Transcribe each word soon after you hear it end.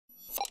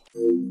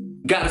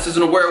Goddesses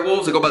and the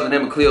werewolves, I go by the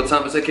name of Khleo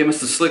Thomas, aka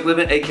Mr. Slick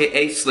Living,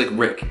 aka Slick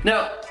Rick.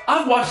 Now,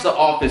 I've watched The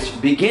Office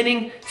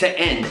beginning to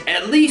end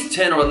at least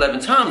 10 or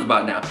 11 times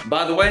by now.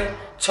 By the way,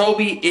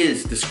 Toby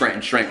is the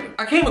Scranton Strangler.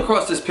 I came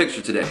across this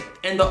picture today,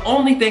 and the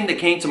only thing that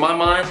came to my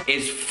mind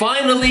is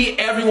finally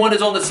everyone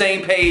is on the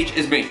same page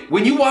as me.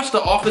 When you watch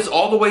The Office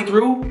all the way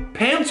through,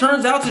 Pam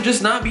turns out to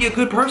just not be a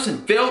good person.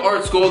 Failed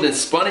art school, then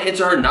spun it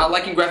into her not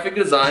liking graphic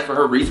design for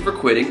her reason for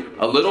quitting,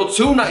 a little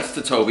too nice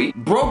to Toby,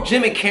 broke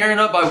Jim and Karen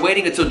up by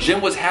waiting until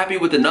Jim was happy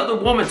with another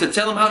woman to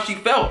tell him how she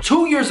felt.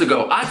 2 years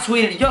ago, I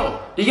tweeted, yo,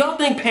 do y'all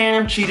think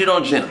Pam cheated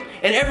on Jim?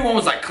 And everyone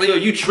was like, Khleo,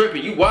 you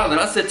tripping, you wild.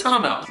 And I said,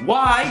 time out.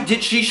 Why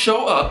did she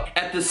show up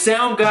at the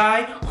sound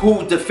guy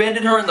who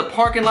defended her in the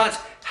parking lot's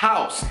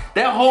house?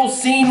 That whole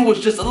scene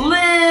was just a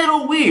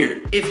little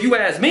weird. If you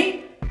ask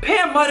me,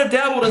 Pam might have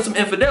dabbled in some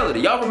infidelity.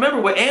 Y'all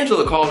remember what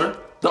Angela called her?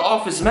 The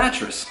office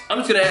mattress. I'm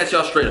just gonna ask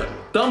y'all straight up.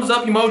 Thumbs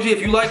up emoji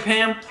if you like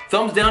Pam.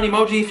 Thumbs down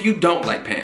emoji if you don't like Pam.